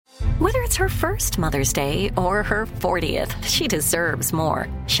Whether it's her first Mother's Day or her 40th, she deserves more.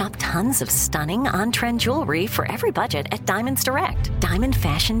 Shop tons of stunning on-trend jewelry for every budget at Diamonds Direct. Diamond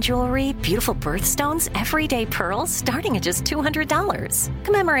fashion jewelry, beautiful birthstones, everyday pearls starting at just $200.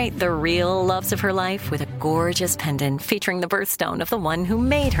 Commemorate the real loves of her life with a gorgeous pendant featuring the birthstone of the one who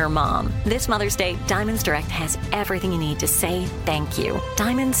made her mom. This Mother's Day, Diamonds Direct has everything you need to say thank you.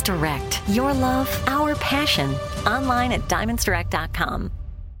 Diamonds Direct. Your love, our passion. Online at diamondsdirect.com.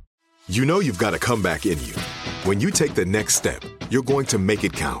 You know you've got a comeback in you. When you take the next step, you're going to make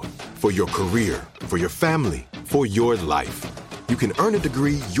it count. For your career, for your family, for your life. You can earn a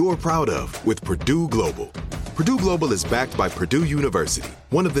degree you're proud of with Purdue Global. Purdue Global is backed by Purdue University,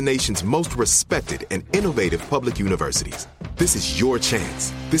 one of the nation's most respected and innovative public universities. This is your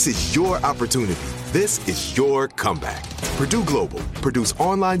chance. This is your opportunity. This is your comeback. Purdue Global, Purdue's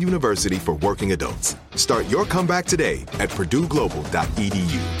online university for working adults. Start your comeback today at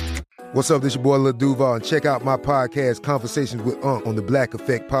purdueglobal.edu. What's up, this your boy Lil Duval, and check out my podcast, Conversations with Unc, on the Black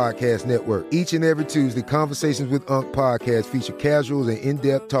Effect Podcast Network. Each and every Tuesday, Conversations with Unc podcast feature casuals and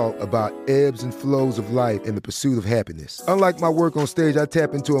in-depth talk about ebbs and flows of life and the pursuit of happiness. Unlike my work on stage, I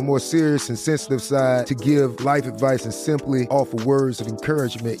tap into a more serious and sensitive side to give life advice and simply offer words of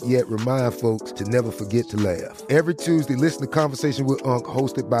encouragement, yet remind folks to never forget to laugh. Every Tuesday, listen to Conversations with Unc,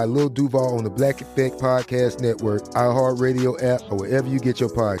 hosted by Lil Duval on the Black Effect Podcast Network, iHeartRadio app, or wherever you get your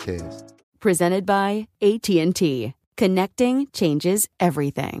podcasts. Presented by AT&T. Connecting changes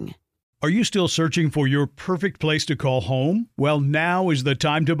everything. Are you still searching for your perfect place to call home? Well, now is the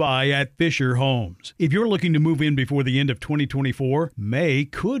time to buy at Fisher Homes. If you're looking to move in before the end of 2024, May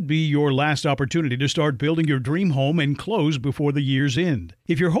could be your last opportunity to start building your dream home and close before the year's end.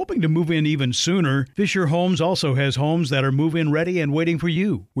 If you're hoping to move in even sooner, Fisher Homes also has homes that are move-in ready and waiting for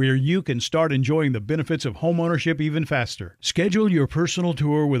you, where you can start enjoying the benefits of homeownership even faster. Schedule your personal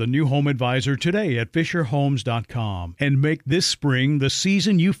tour with a new home advisor today at FisherHomes.com and make this spring the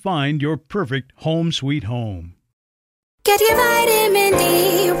season you find your perfect home sweet home. Get your vitamin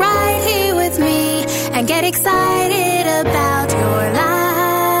D right here with me and get excited about your life.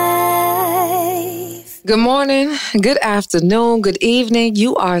 Good morning, good afternoon, good evening.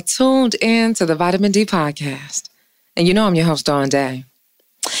 You are tuned in to the Vitamin D Podcast. And you know I'm your host, Dawn Day.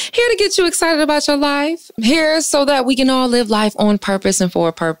 Here to get you excited about your life. Here so that we can all live life on purpose and for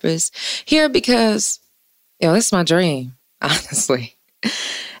a purpose. Here because, this is my dream, honestly.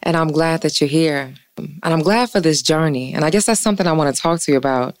 And I'm glad that you're here. And I'm glad for this journey. And I guess that's something I want to talk to you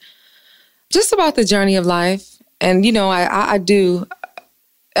about. Just about the journey of life. And, I do,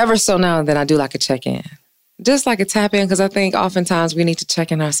 ever so now and then, I do like a check-in. Just like a tap-in, because I think oftentimes we need to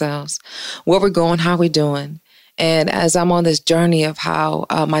check in ourselves. Where we're going, how we're doing. And as I'm on this journey of how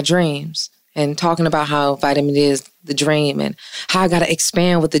my dreams and talking about how vitamin D is the dream and how I got to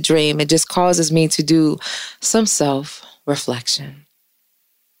expand with the dream, it just causes me to do some self-reflection.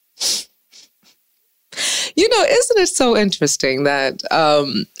 Isn't it so interesting that our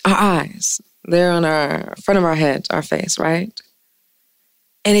eyes, they're on our front of our head, our face, right?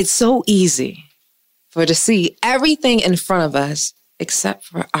 And it's so easy for to see everything in front of us except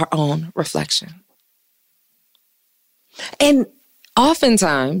for our own reflection. And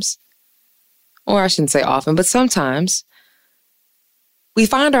oftentimes, or I shouldn't say often, but sometimes, we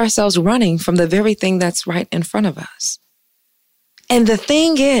find ourselves running from the very thing that's right in front of us. And the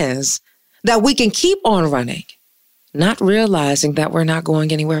thing is that we can keep on running, not realizing that we're not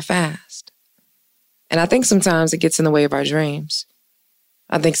going anywhere fast. And I think sometimes it gets in the way of our dreams.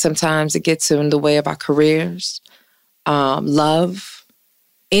 I think sometimes it gets in the way of our careers, love,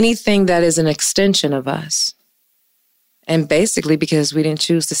 anything that is an extension of us. And basically because we didn't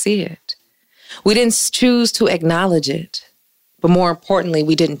choose to see it. We didn't choose to acknowledge it. But more importantly,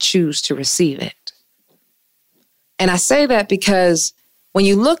 we didn't choose to receive it. And I say that because when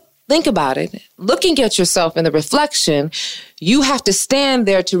you think about it, looking at yourself in the reflection, you have to stand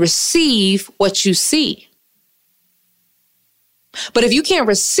there to receive what you see. But if you can't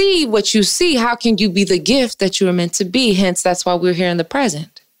receive what you see, how can you be the gift that you are meant to be? Hence, that's why we're here in the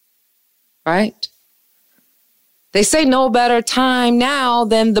present, right? They say no better time now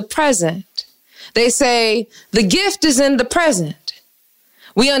than the present. They say the gift is in the present.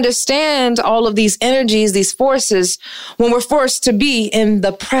 We understand all of these energies, these forces, when we're forced to be in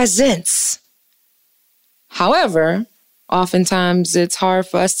the presence. However, oftentimes it's hard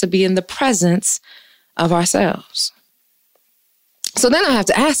for us to be in the presence of ourselves. So then I have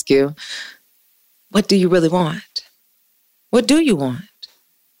to ask you, what do you really want? What do you want?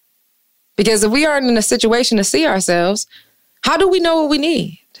 Because if we aren't in a situation to see ourselves, how do we know what we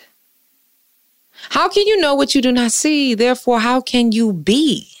need? How can you know what you do not see? Therefore, how can you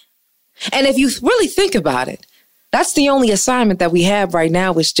be And if you really think about it, that's the only assignment that we have right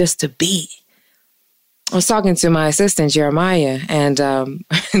now is just to be. I was talking to my assistant, Jeremiah, and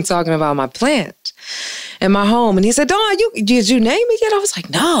talking about my plant in my home. And he said, Dawn, did you name it yet? I was like,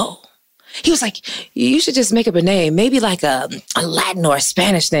 no. He was like, you should just make up a name, maybe like a Latin or a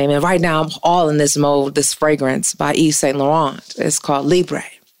Spanish name. And right now I'm all in this mode, this fragrance by Yves Saint Laurent. It's called Libre.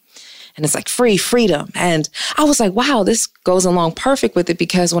 And it's like freedom. And I was like, wow, this goes along perfect with it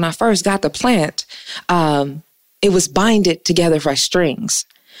because when I first got the plant, it was binded together by strings.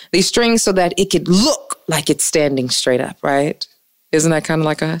 These strings so that it could look like it's standing straight up, right? Isn't that kind of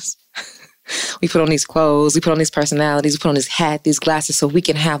like us? We put on these clothes, we put on these personalities, we put on this hat, these glasses so we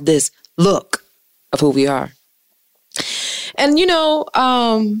can have this look of who we are. And,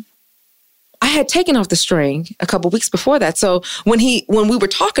 I had taken off the string a couple weeks before that. So when we were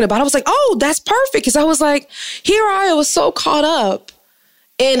talking about it, I was like, oh, that's perfect. Because I was like, here I was so caught up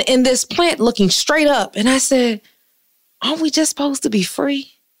in this plant looking straight up. And I said, aren't we just supposed to be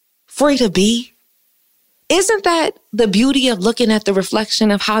free? Free to be? Isn't that the beauty of looking at the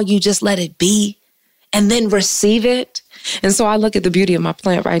reflection of how you just let it be and then receive it? And so I look at the beauty of my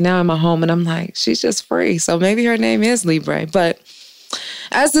plant right now in my home and I'm like, she's just free. So maybe her name is Libre. But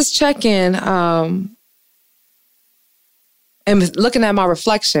as this check-in and looking at my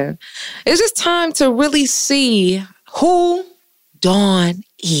reflection, it's just time to really see who Dawn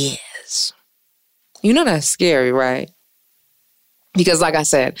is. You know that's scary, right? Because like I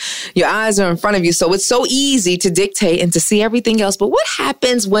said, your eyes are in front of you, so it's so easy to dictate and to see everything else. But what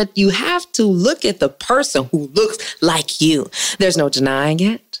happens when you have to look at the person who looks like you? There's no denying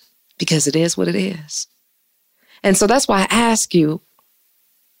it because it is what it is. And so that's why I ask you,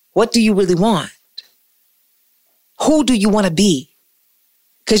 what do you really want? Who do you want to be?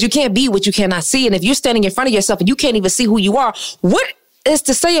 Because you can't be what you cannot see. And if you're standing in front of yourself and you can't even see who you are, what is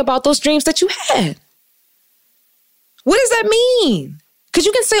to say about those dreams that you had? What does that mean? Because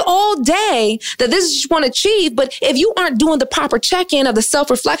you can say all day that this is what you want to achieve, but if you aren't doing the proper check-in of the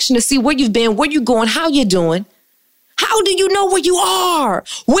self-reflection to see where you've been, where you're going, how you're doing, how do you know where you are?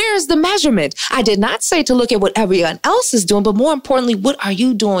 Where's the measurement? I did not say to look at what everyone else is doing, but more importantly, what are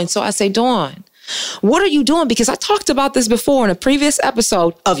you doing? So I say, Dawn, what are you doing? Because I talked about this before in a previous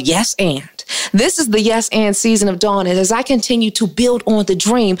episode of Yes and. This is the Yes and season of Dawn. And as I continue to build on the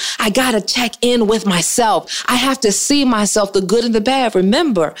dream, I got to check in with myself. I have to see myself, the good and the bad.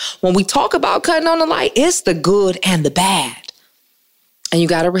 Remember, when we talk about cutting on the light, it's the good and the bad. And you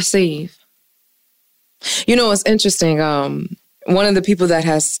got to receive. You know, it's interesting. One of the people that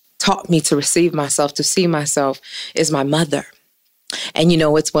has taught me to receive myself, to see myself, is my mother. And,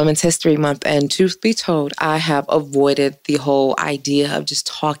 it's Women's History Month. And truth be told, I have avoided the whole idea of just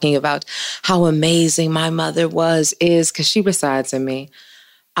talking about how amazing my mother is, because she resides in me.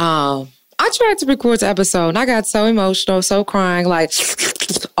 I tried to record the episode and I got so emotional, so crying, like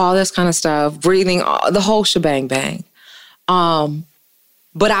all this kind of stuff, breathing, the whole shebang bang.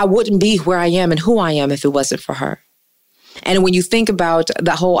 But I wouldn't be where I am and who I am if it wasn't for her. And when you think about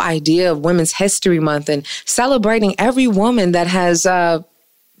the whole idea of Women's History Month and celebrating every woman that has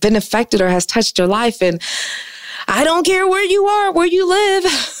been affected or has touched your life, and I don't care where you are, where you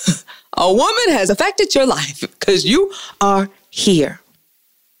live, a woman has affected your life because you are here.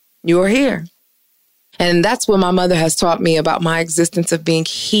 You are here. And that's what my mother has taught me about my existence of being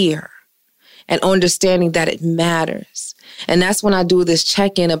here and understanding that it matters. And that's when I do this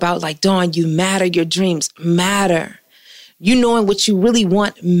check-in about like, Dawn, you matter, your dreams matter. You knowing what you really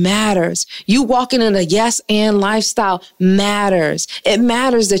want matters. You walking in a yes and lifestyle matters. It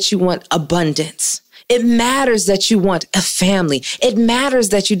matters that you want abundance. It matters that you want a family. It matters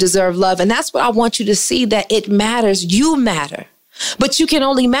that you deserve love. And that's what I want you to see, that it matters. You matter. But you can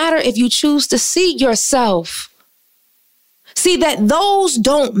only matter if you choose to see yourself. See that those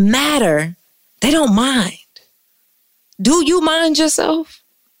don't matter. They don't mind. Do you mind yourself?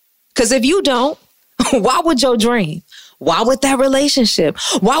 Because if you don't, why would your dream? Why would that relationship?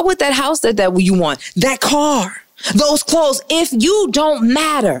 Why would that house that you want? That car, those clothes, if you don't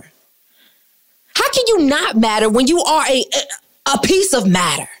matter? How can you not matter when you are a piece of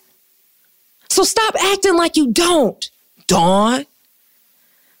matter? So stop acting like you don't, Dawn.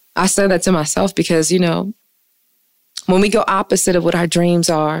 I said that to myself because, when we go opposite of what our dreams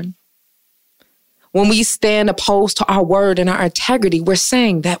are, when we stand opposed to our word and our integrity, we're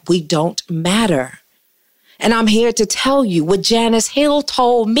saying that we don't matter. And I'm here to tell you what Janice Hill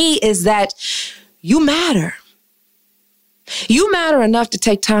told me is that you matter. You matter enough to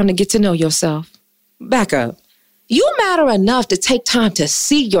take time to get to know yourself. Back up. You matter enough to take time to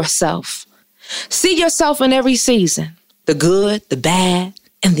see yourself. See yourself in every season. The good, the bad,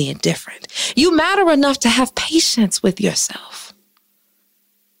 and the indifferent. You matter enough to have patience with yourself.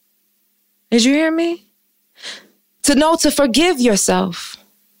 Did you hear me? To know to forgive yourself.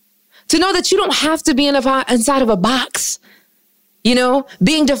 To know that you don't have to be inside of a box. You know,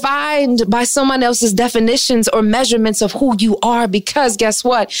 being defined by someone else's definitions or measurements of who you are, because guess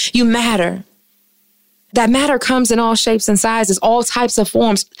what? You matter. That matter comes in all shapes and sizes, all types of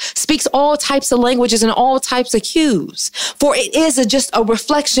forms, speaks all types of languages and all types of hues. For it is just a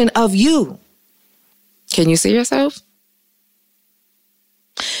reflection of you. Can you see yourself?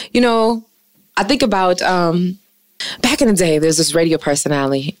 You know, I think about back in the day, there's this radio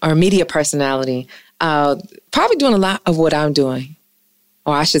personality or media personality probably doing a lot of what I'm doing.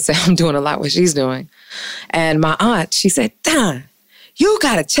 Or I should say I'm doing a lot what she's doing. And my aunt, she said, Don, you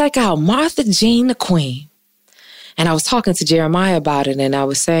got to check out Martha Jean the Queen. And I was talking to Jeremiah about it, and I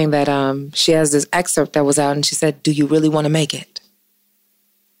was saying that she has this excerpt that was out, and she said, do you really want to make it?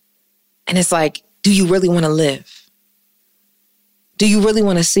 And it's like, do you really want to live? Do you really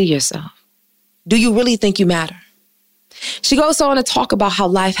want to see yourself? Do you really think you matter? She goes on to talk about how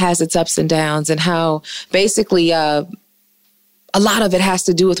life has its ups and downs and how basically a lot of it has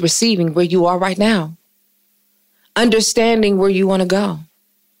to do with receiving where you are right now, understanding where you want to go,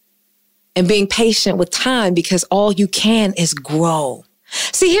 and being patient with time because all you can is grow.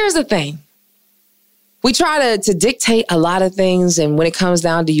 See, here's the thing. We try to dictate a lot of things, and when it comes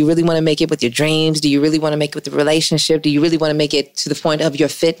down, do you really want to make it with your dreams? Do you really want to make it with the relationship? Do you really want to make it to the point of your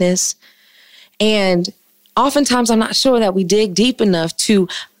fitness? And oftentimes, I'm not sure that we dig deep enough to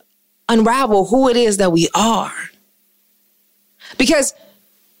unravel who it is that we are. Because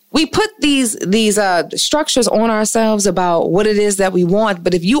we put these structures on ourselves about what it is that we want,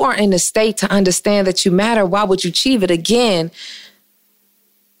 but if you aren't in a state to understand that you matter, why would you achieve it? Again,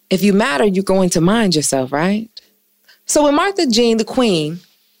 if you matter, you're going to mind yourself, right? So when Martha Jean, the Queen,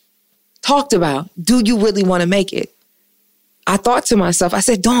 talked about, do you really want to make it? I thought to myself, I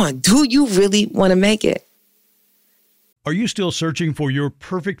said, Dawn, do you really want to make it? Are you still searching for your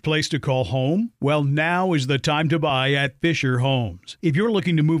perfect place to call home? Well, now is the time to buy at Fisher Homes. If you're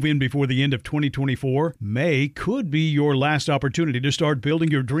looking to move in before the end of 2024, May could be your last opportunity to start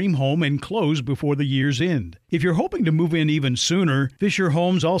building your dream home and close before the year's end. If you're hoping to move in even sooner, Fisher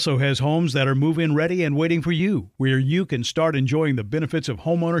Homes also has homes that are move-in ready and waiting for you, where you can start enjoying the benefits of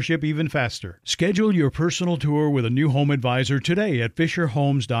homeownership even faster. Schedule your personal tour with a new home advisor today at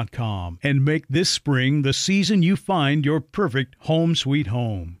FisherHomes.com and make this spring the season you find your perfect home sweet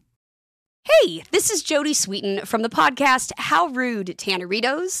home. Hey, this is Jodie Sweetin from the podcast How Rude,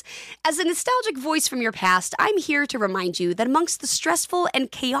 Tanneritos. As a nostalgic voice from your past, I'm here to remind you that amongst the stressful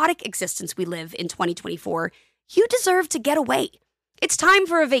and chaotic existence we live in 2024, you deserve to get away. It's time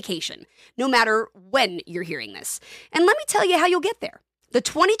for a vacation, no matter when you're hearing this. And let me tell you how you'll get there. The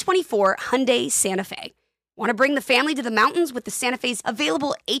 2024 Hyundai Santa Fe. Want to bring the family to the mountains with the Santa Fe's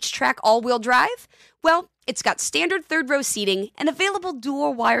available H-Track all-wheel drive? Well, it's got standard third-row seating and available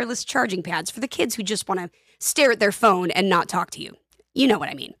dual wireless charging pads for the kids who just want to stare at their phone and not talk to you. You know what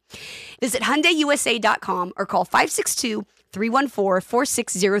I mean. Visit HyundaiUSA.com or call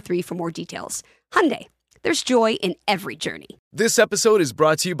 562-314-4603 for more details. Hyundai. There's joy in every journey. This episode is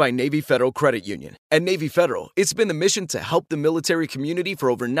brought to you by Navy Federal Credit Union. At Navy Federal, it's been the mission to help the military community for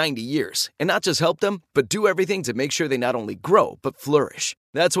over 90 years. And not just help them, but do everything to make sure they not only grow, but flourish.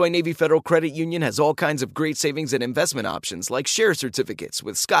 That's why Navy Federal Credit Union has all kinds of great savings and investment options like share certificates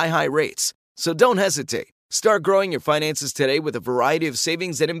with sky-high rates. So don't hesitate. Start growing your finances today with a variety of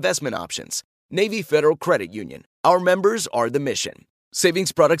savings and investment options. Navy Federal Credit Union. Our members are the mission.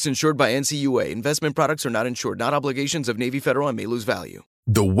 Savings products insured by NCUA. Investment products are not insured, not obligations of Navy Federal and may lose value.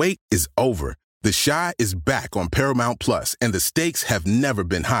 The wait is over. The Chi is back on Paramount Plus, and the stakes have never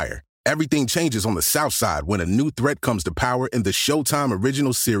been higher. Everything changes on the South Side when a new threat comes to power in the Showtime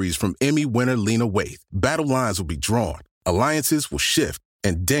original series from Emmy winner Lena Waithe. Battle lines will be drawn, alliances will shift,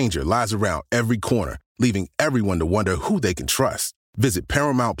 and danger lies around every corner, leaving everyone to wonder who they can trust. Visit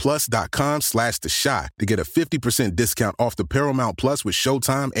ParamountPlus.com/The Chi to get a 50% discount off the Paramount Plus with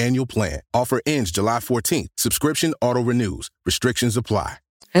Showtime annual plan. Offer ends July 14th. Subscription auto-renews. Restrictions apply.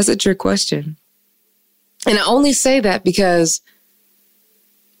 That's a trick question. And I only say that because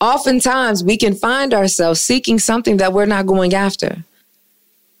oftentimes we can find ourselves seeking something that we're not going after.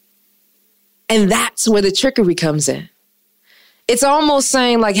 And that's where the trickery comes in. It's almost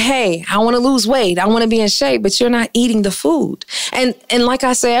saying like, hey, I want to lose weight. I want to be in shape, but you're not eating the food. And like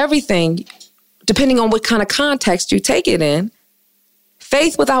I say, everything, depending on what kind of context you take it in,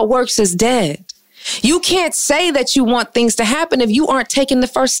 faith without works is dead. You can't say that you want things to happen if you aren't taking the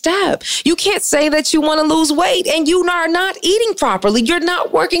first step. You can't say that you want to lose weight and you are not eating properly. You're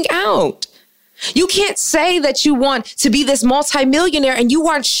not working out. You can't say that you want to be this multimillionaire and you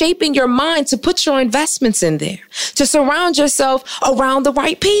aren't shaping your mind to put your investments in there, to surround yourself around the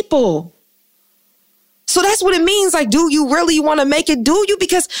right people. So that's what it means. Like, do you really want to make it? Do you?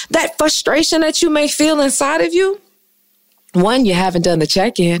 Because that frustration that you may feel inside of you, one, you haven't done the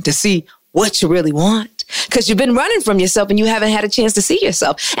check-in to see what you really want because you've been running from yourself and you haven't had a chance to see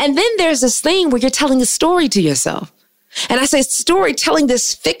yourself. And then there's this thing where you're telling a story to yourself. And I say storytelling,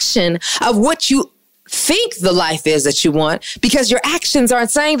 this fiction of what you think the life is that you want because your actions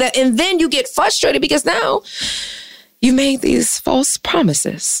aren't saying that. And then you get frustrated because now you made these false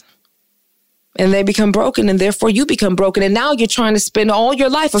promises and they become broken and therefore you become broken. And now you're trying to spend all your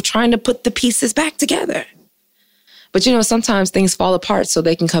life of trying to put the pieces back together. But you know, sometimes things fall apart so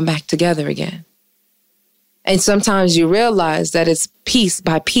they can come back together again. And sometimes you realize that it's piece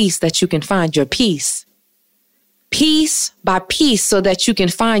by piece that you can find your peace. Piece by piece so that you can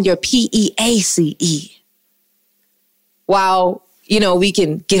find your PEACE. While, you know, we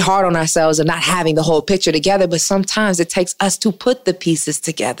can get hard on ourselves and not having the whole picture together, but sometimes it takes us to put the pieces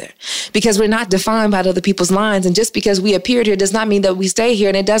together because we're not defined by other people's lines. And just because we appeared here does not mean that we stay here.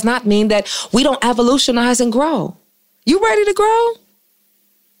 And it does not mean that we don't evolutionize and grow. You ready to grow?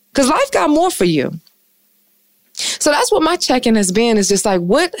 Because life got more for you. So that's what my check-in has been, is just like,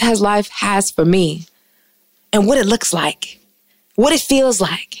 what has life has for me and what it looks like, what it feels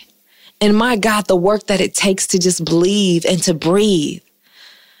like. And my God, the work that it takes to just believe and to breathe.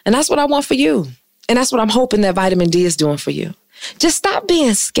 And that's what I want for you. And that's what I'm hoping that vitamin D is doing for you. Just stop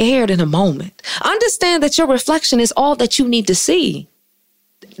being scared in a moment. Understand that your reflection is all that you need to see.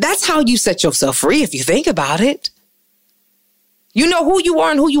 That's how you set yourself free if you think about it. You know who you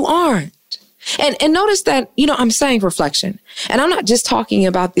are and who you aren't. And notice that, you know, I'm saying reflection. And I'm not just talking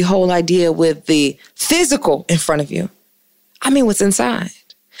about the whole idea with the physical in front of you. I mean, what's inside.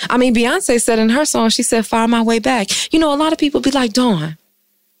 I mean, Beyonce said in her song, she said, find my way back. You know, a lot of people be like, Dawn,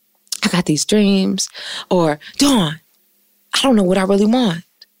 I got these dreams. Or, Dawn, I don't know what I really want.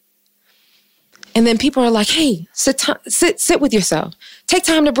 And then people are like, hey, sit with yourself. Take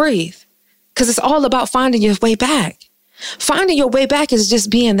time to breathe. Because it's all about finding your way back. Finding your way back is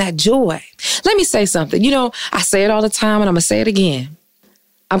just being that joy. Let me say something. You know, I say it all the time and I'm going to say it again.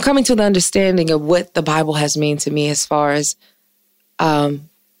 I'm coming to the understanding of what the Bible has meant to me as far as the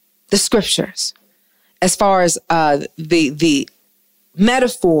scriptures, as far as the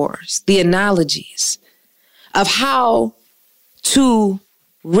metaphors, the analogies of how to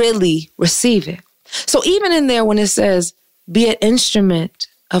really receive it. So even in there when it says, be an instrument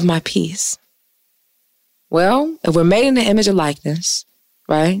of my peace. Well, if we're made in the image of likeness,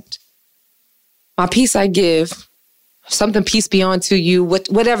 right? My peace I give, something peace be unto you,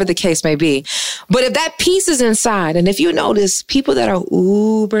 whatever the case may be. But if that peace is inside, and if you notice people that are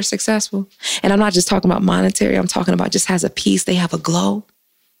uber successful, and I'm not just talking about monetary, I'm talking about just has a peace, they have a glow.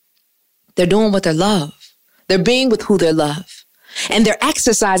 They're doing what they love. They're being with who they love. And they're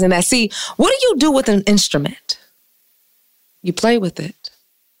exercising that. See, what do you do with an instrument? You play with it.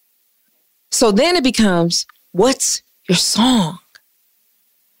 So then it becomes, what's your song?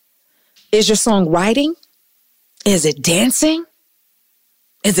 Is your song writing? Is it dancing?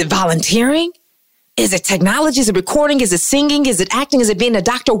 Is it volunteering? Is it technology? Is it recording? Is it singing? Is it acting? Is it being a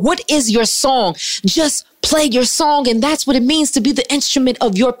doctor? What is your song? Just play your song. And that's what it means to be the instrument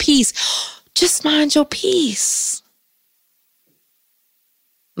of your peace. Just mind your peace.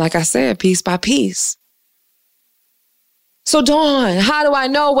 Like I said, piece by piece. So Dawn, how do I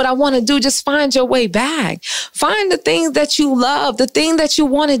know what I want to do? Just find your way back. Find the things that you love, the thing that you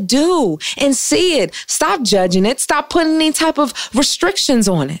want to do and see it. Stop judging it. Stop putting any type of restrictions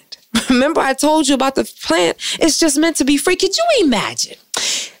on it. Remember I told you about the plant? It's just meant to be free. Could you imagine?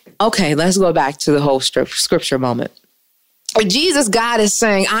 Okay, let's go back to the whole scripture moment. Jesus, God is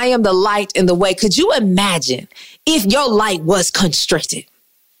saying, I am the light in the way. Could you imagine if your light was constricted?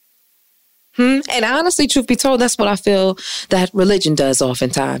 And honestly, truth be told, that's what I feel that religion does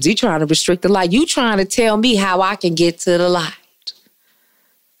oftentimes. You trying to restrict the light. You trying to tell me how I can get to the light.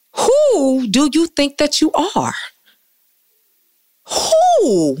 Who do you think that you are?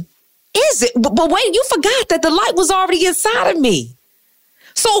 Who is it? But wait, you forgot that the light was already inside of me.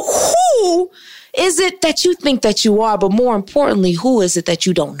 So who is it that you think that you are? But more importantly, who is it that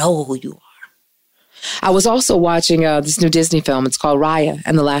you don't know who you are? I was also watching this new Disney film. It's called Raya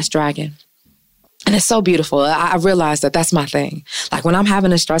and the Last Dragon. And it's so beautiful. I realize that that's my thing. Like when I'm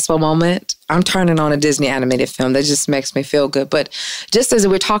having a stressful moment, I'm turning on a Disney animated film that just makes me feel good. But just as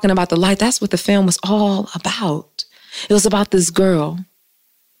we're talking about the light, that's what the film was all about. It was about this girl.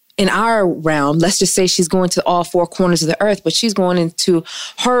 In our realm, let's just say she's going to all four corners of the earth, but she's going into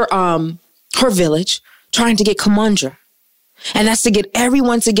her village trying to get Kumandra. And that's to get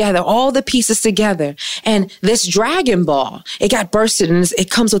everyone together, all the pieces together. And this Dragon Ball, it got bursted and it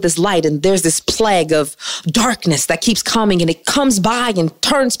comes with this light. And there's this plague of darkness that keeps coming and it comes by and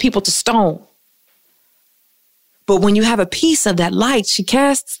turns people to stone. But when you have a piece of that light, she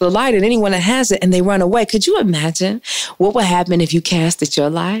casts the light at anyone that has it and they run away. Could you imagine what would happen if you casted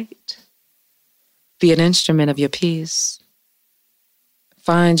your light? Be an instrument of your peace.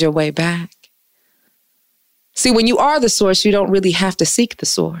 Find your way back. See, when you are the source, you don't really have to seek the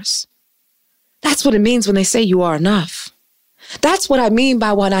source. That's what it means when they say you are enough. That's what I mean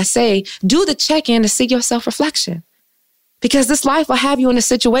by when I say, do the check-in to see your self-reflection. Because this life will have you in a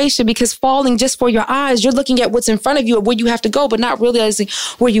situation because falling just for your eyes, you're looking at what's in front of you or where you have to go, but not realizing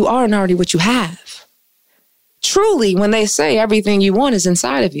where you are and already what you have. Truly, when they say everything you want is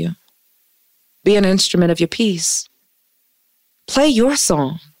inside of you, be an instrument of your peace. Play your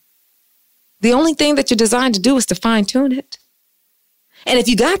song. The only thing that you're designed to do is to fine-tune it. And if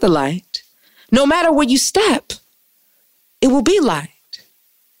you got the light, no matter where you step, it will be light.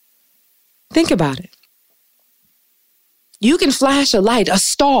 Think about it. You can flash a light, a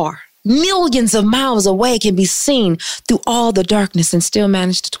star, millions of miles away can be seen through all the darkness and still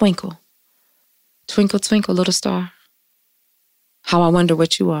manage to twinkle. Twinkle, twinkle, little star. How I wonder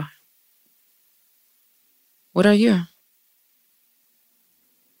what you are. What are you?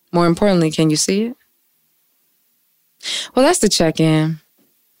 More importantly, can you see it? Well, that's the check-in.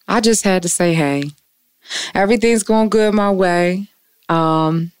 I just had to say, hey, everything's going good my way.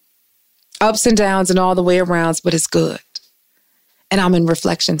 Ups and downs and all the way around, but it's good. And I'm in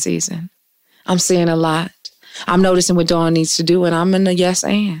reflection season. I'm seeing a lot. I'm noticing what Dawn needs to do, and I'm in a yes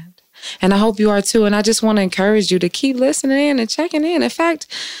and. And I hope you are too. And I just want to encourage you to keep listening and checking in. In fact,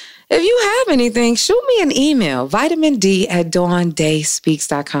 if you have anything, shoot me an email,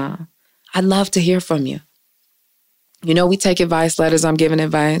 vitamindi@dawndayspeaks.com. I'd love to hear from you. You know, we take advice letters. I'm giving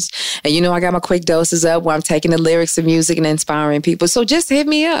advice. And you know, I got my quick doses up where I'm taking the lyrics of music and inspiring people. So just hit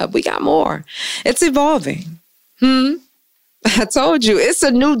me up. We got more. It's evolving. I told you, it's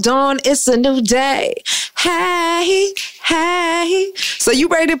a new dawn. It's a new day. Hey, hey. So you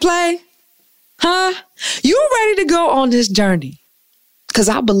ready to play? Huh? You ready to go on this journey? Because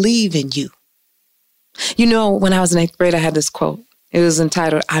I believe in you. You know, when I was in 8th grade, I had this quote. It was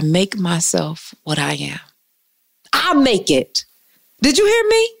entitled, I make myself what I am. I make it. Did you hear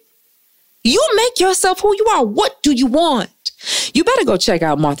me? You make yourself who you are. What do you want? You better go check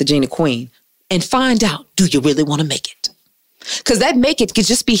out Martha Jean the Queen and find out, do you really want to make it? Because that make it could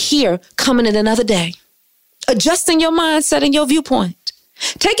just be here coming in another day. Adjusting your mindset and your viewpoint.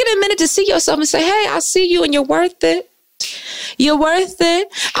 Taking a minute to see yourself and say, hey, I see you and you're worth it. You're worth it.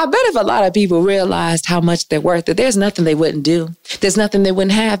 I bet if a lot of people realized how much they're worth it, there's nothing they wouldn't do. There's nothing they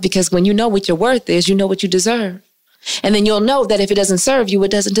wouldn't have because when you know what your worth is, you know what you deserve. And then you'll know that if it doesn't serve you,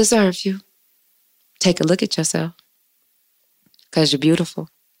 it doesn't deserve you. Take a look at yourself because you're beautiful.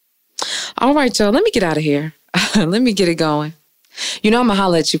 All right, y'all, let me get out of here. Let me get it going. You know, I'm going to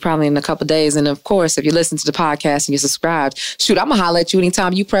holler at you probably in a couple of days. And of course, if you listen to the podcast and you're subscribed, shoot, I'm going to holler at you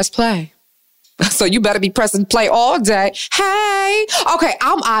anytime you press play. So you better be pressing play all day. Hey, okay,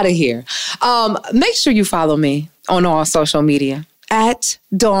 I'm out of here. Make sure you follow me on all social media at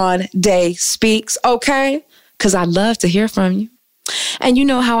Dawn Day Speaks, okay? Because I'd love to hear from you. And you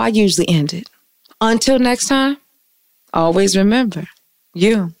know how I usually end it. Until next time, always remember,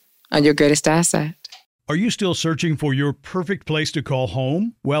 you are your greatest asset. Are you still searching for your perfect place to call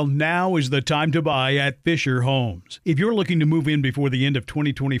home? Well, now is the time to buy at Fisher Homes. If you're looking to move in before the end of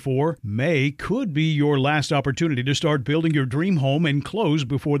 2024, May could be your last opportunity to start building your dream home and close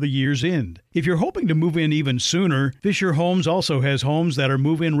before the year's end. If you're hoping to move in even sooner, Fisher Homes also has homes that are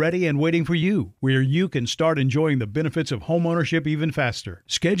move-in ready and waiting for you, where you can start enjoying the benefits of homeownership even faster.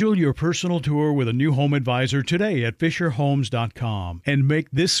 Schedule your personal tour with a new home advisor today at FisherHomes.com and make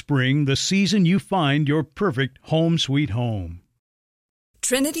this spring the season you find your perfect home sweet home.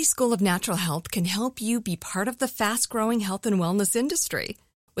 Trinity School of Natural Health can help you be part of the fast-growing health and wellness industry.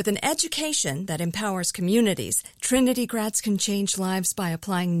 With an education that empowers communities, Trinity grads can change lives by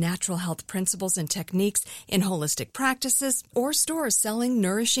applying natural health principles and techniques in holistic practices or stores selling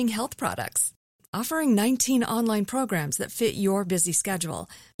nourishing health products. Offering 19 online programs that fit your busy schedule,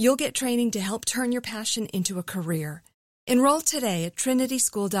 you'll get training to help turn your passion into a career. Enroll today at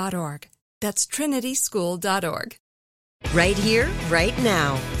trinityschool.org. That's trinityschool.org. Right here, right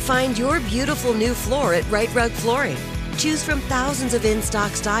now. Find your beautiful new floor at Right Rug Flooring. Choose from thousands of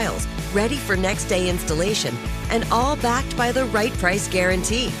in-stock styles, ready for next day installation, and all backed by the right price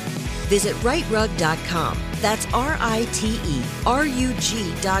guarantee. Visit rightrug.com. That's RITERUG.com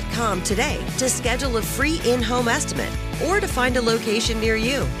today to schedule a free in-home estimate or to find a location near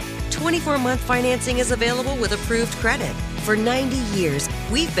you. 24-month financing is available with approved credit. For 90 years,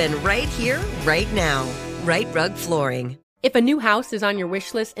 we've been right here, right now. Right Rug Flooring. If a new house is on your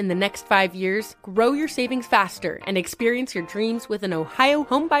wish list in the next 5 years, grow your savings faster and experience your dreams with an Ohio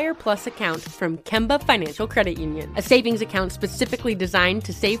Homebuyer Plus account from Kemba Financial Credit Union. A savings account specifically designed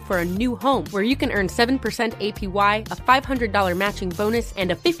to save for a new home where you can earn 7% APY, a $500 matching bonus,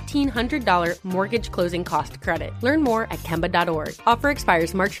 and a $1,500 mortgage closing cost credit. Learn more at Kemba.org. Offer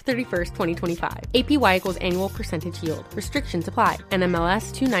expires March 31st, 2025. APY equals annual percentage yield. Restrictions apply.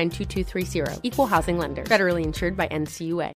 NMLS 292230. Equal housing lender. Federally insured by NCUA.